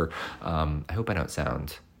or whatever. I hope I don't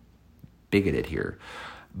sound bigoted here.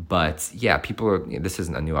 But yeah, people are, this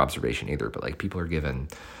isn't a new observation either, but like people are given,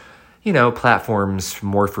 platforms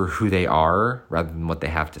more for who they are rather than what they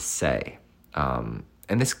have to say. And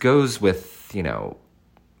this goes with, a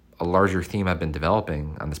larger theme I've been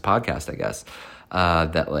developing on this podcast, I guess,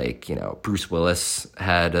 that like, Bruce Willis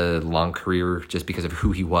had a long career just because of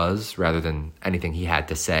who he was rather than anything he had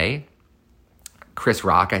to say. Chris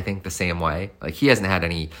Rock, I think the same way. Like, he hasn't had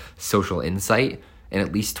any social insight in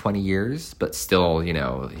at least 20 years, but still,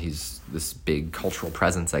 he's this big cultural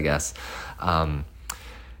presence, I guess.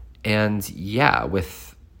 And yeah,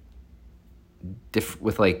 with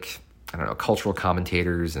like, I don't know, cultural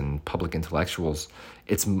commentators and public intellectuals,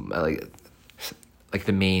 it's like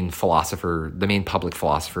the main public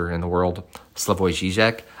philosopher in the world, Slavoj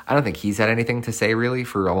Žižek. I don't think he's had anything to say really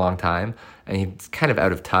for a long time. And he's kind of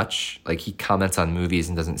out of touch. Like, he comments on movies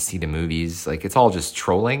and doesn't see the movies. Like, it's all just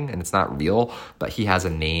trolling and it's not real, but he has a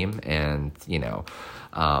name and,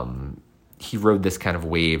 he rode this kind of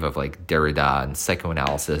wave of like Derrida and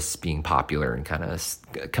psychoanalysis being popular and kind of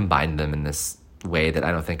combined them in this way that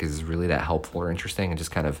I don't think is really that helpful or interesting, and just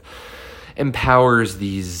kind of empowers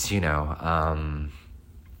these,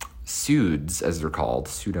 pseuds, as they're called,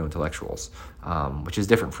 pseudo-intellectuals, which is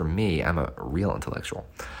different from me. I'm a real intellectual.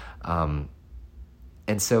 And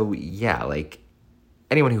so, yeah, like,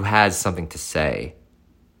 anyone who has something to say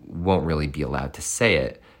won't really be allowed to say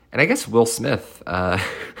it. And I guess Will Smith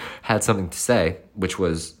had something to say, which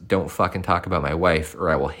was, don't fucking talk about my wife or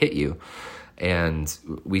I will hit you. And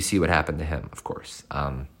we see what happened to him, of course.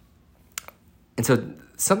 And so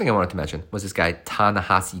something I wanted to mention was this guy,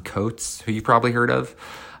 Ta-Nehisi Coates, who you've probably heard of.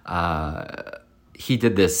 He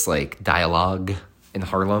did this like dialogue in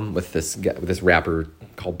Harlem with this rapper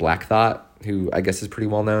called Black Thought, who I guess is pretty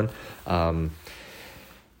well known.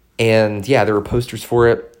 And yeah, there were posters for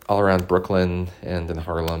it all around Brooklyn and in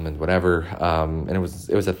Harlem and whatever. And it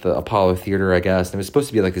was at the Apollo Theater, I guess. And it was supposed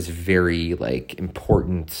to be like this very like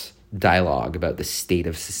important dialogue about the state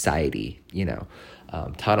of society, you know.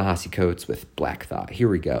 Ta-Nehisi Coates with Black Thought. Here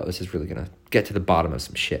we go. This is really going to get to the bottom of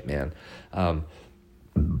some shit, man. But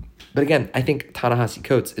again, I think Ta-Nehisi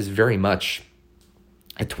Coates is very much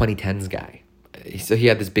a 2010s guy. So he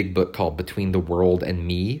had this big book called Between the World and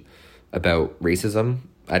Me about racism.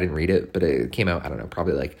 I didn't read it, but it came out, I don't know,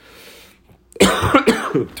 probably like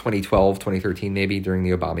 2012, 2013 maybe, during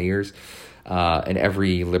the Obama years. And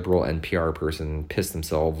every liberal NPR person pissed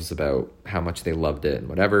themselves about how much they loved it and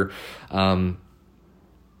whatever.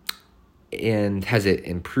 And has it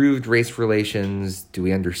improved race relations? Do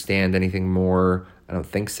we understand anything more? I don't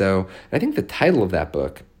think so. And I think the title of that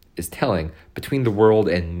book is telling, Between the World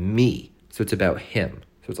and Me. So it's about him.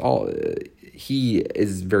 So it's all, he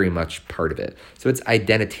is very much part of it. So it's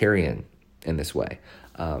identitarian in this way.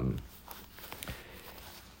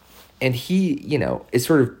 And he, you know, is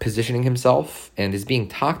sort of positioning himself and is being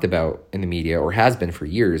talked about in the media, or has been for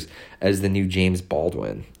years, as the new James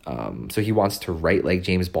Baldwin. So he wants to write like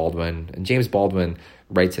James Baldwin. And James Baldwin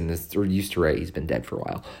writes in this, or used to write, he's been dead for a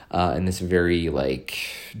while, in this very like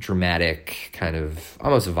dramatic, kind of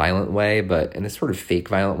almost violent way, but in this sort of fake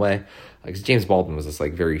violent way. Like James Baldwin was this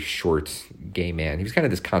like very short gay man. He was kind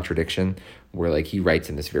of this contradiction where like he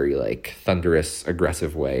writes in this very like thunderous,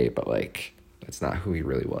 aggressive way, but like that's not who he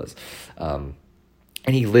really was. And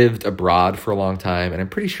he lived abroad for a long time, and I'm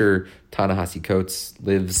pretty sure Ta-Nehisi Coates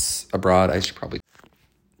lives abroad. I should probably...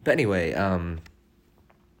 But anyway,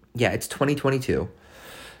 yeah, it's 2022,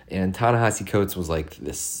 and Ta-Nehisi Coates was like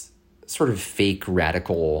this sort of fake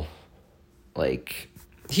radical, like,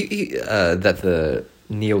 that the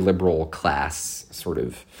neoliberal class sort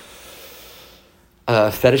of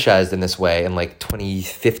fetishized in this way in like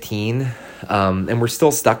 2015, and we're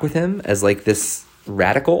still stuck with him as like this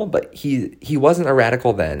radical, but he wasn't a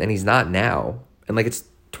radical then, and he's not now. And like it's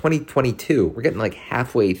 2022, we're getting like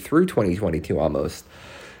halfway through 2022 almost,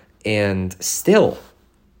 and still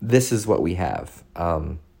this is what we have.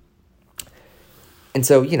 And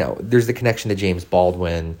so, you know, there's the connection to James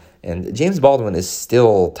Baldwin, and James Baldwin is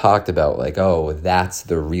still talked about like, oh, that's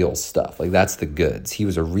the real stuff. Like, that's the goods. He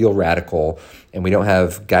was a real radical, and we don't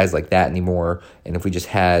have guys like that anymore. And if we just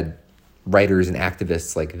had writers and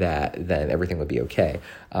activists like that, then everything would be okay.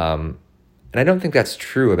 And I don't think that's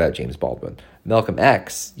true about James Baldwin. Malcolm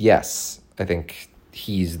X, yes, I think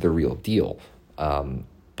he's the real deal.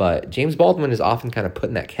 But James Baldwin is often kind of put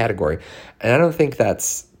in that category, and I don't think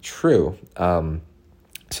that's true.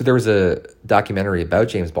 So there was a documentary about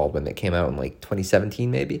James Baldwin that came out in like 2017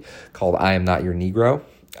 maybe, called I Am Not Your Negro.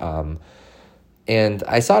 And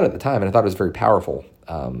I saw it at the time, and I thought it was very powerful,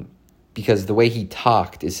 because the way he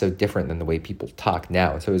talked is so different than the way people talk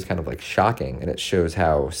now. And so it was kind of like shocking, and it shows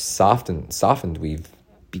how softened we've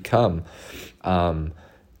become. And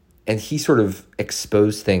he sort of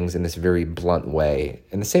exposed things in this very blunt way,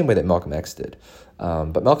 in the same way that Malcolm X did.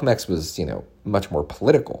 But Malcolm X was, you know, much more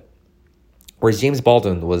political. Whereas James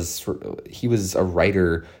Baldwin was a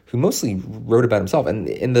writer who mostly wrote about himself. And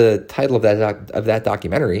in the title of that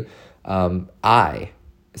documentary,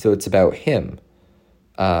 so it's about him.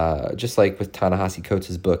 Just like with Ta-Nehisi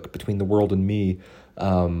Coates' book, Between the World and Me,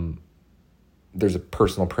 there's a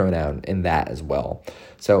personal pronoun in that as well.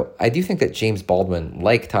 So I do think that James Baldwin,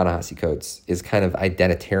 like Ta-Nehisi Coates, is kind of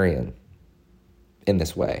identitarian in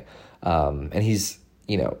this way. And he's,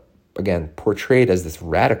 you know, again, portrayed as this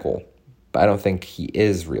radical, but I don't think he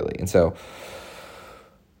is really. And so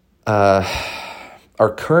our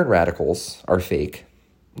current radicals are fake,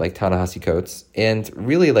 like Ta-Nehisi Coates, and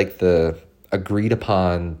really like the agreed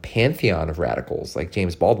upon pantheon of radicals like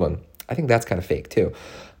James Baldwin, I think that's kind of fake too.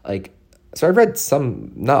 Like, so I've read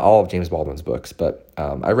not all of James Baldwin's books, but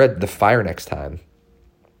I read The Fire Next Time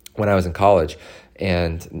when I was in college,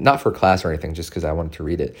 and not for class or anything, just because I wanted to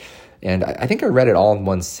read it. And I think I read it all in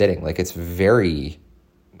one sitting. Like, it's very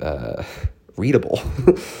readable.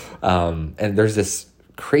 And there's this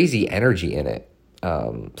crazy energy in it,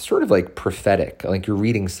 sort of like prophetic, like you're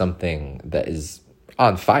reading something that is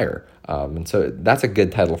on fire. And so that's a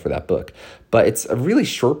good title for that book. But it's a really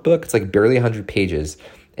short book. It's like barely 100 pages.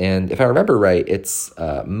 And if I remember right, it's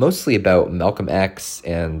mostly about Malcolm X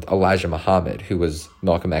and Elijah Muhammad, who was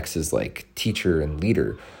Malcolm X's like teacher and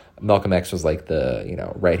leader. Malcolm X was like the, you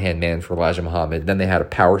know, right-hand man for Elijah Muhammad. Then they had a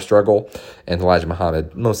power struggle, and Elijah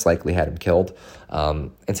Muhammad most likely had him killed.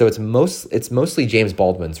 And so it's mostly James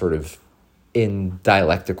Baldwin sort of in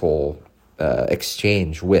dialectical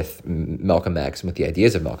exchange with Malcolm X and with the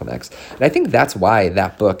ideas of Malcolm X. And I think that's why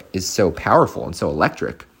that book is so powerful and so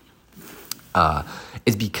electric.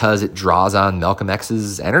 is because it draws on Malcolm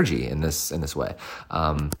X's energy in this way.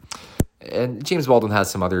 And James Baldwin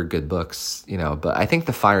has some other good books, but I think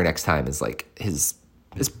The Fire Next Time is like is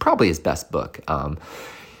probably his best book.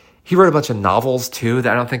 He wrote a bunch of novels too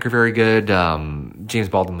that I don't think are very good. James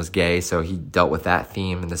Baldwin was gay, so he dealt with that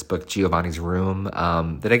theme in this book, Giovanni's Room,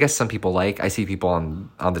 that I guess some people like. I see people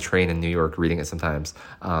on the train in New York reading it sometimes.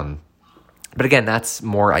 But again, that's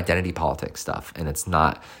more identity politics stuff, and it's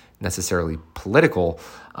not necessarily political.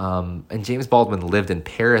 And James Baldwin lived in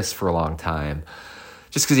Paris for a long time,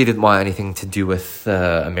 just because he didn't want anything to do with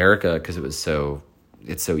America, because it's so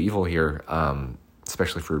evil here,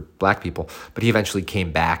 especially for black people. But he eventually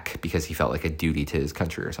came back because he felt like a duty to his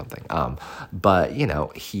country or something. But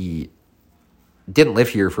he didn't live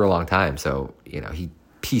here for a long time, so he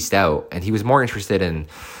pieced out, and he was more interested in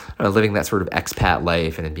living that sort of expat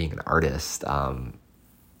life and in being an artist. And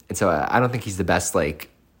so I don't think he's the best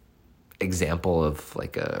example of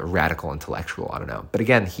a radical intellectual. I don't know. But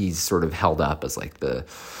again, he's sort of held up as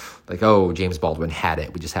oh, James Baldwin had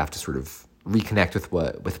it. We just have to sort of reconnect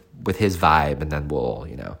with his vibe, and then we'll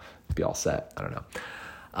be all set. I don't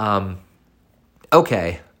know.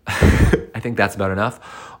 Okay. I think that's about enough.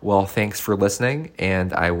 Well, thanks for listening,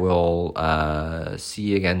 and I will see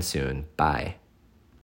you again soon. Bye.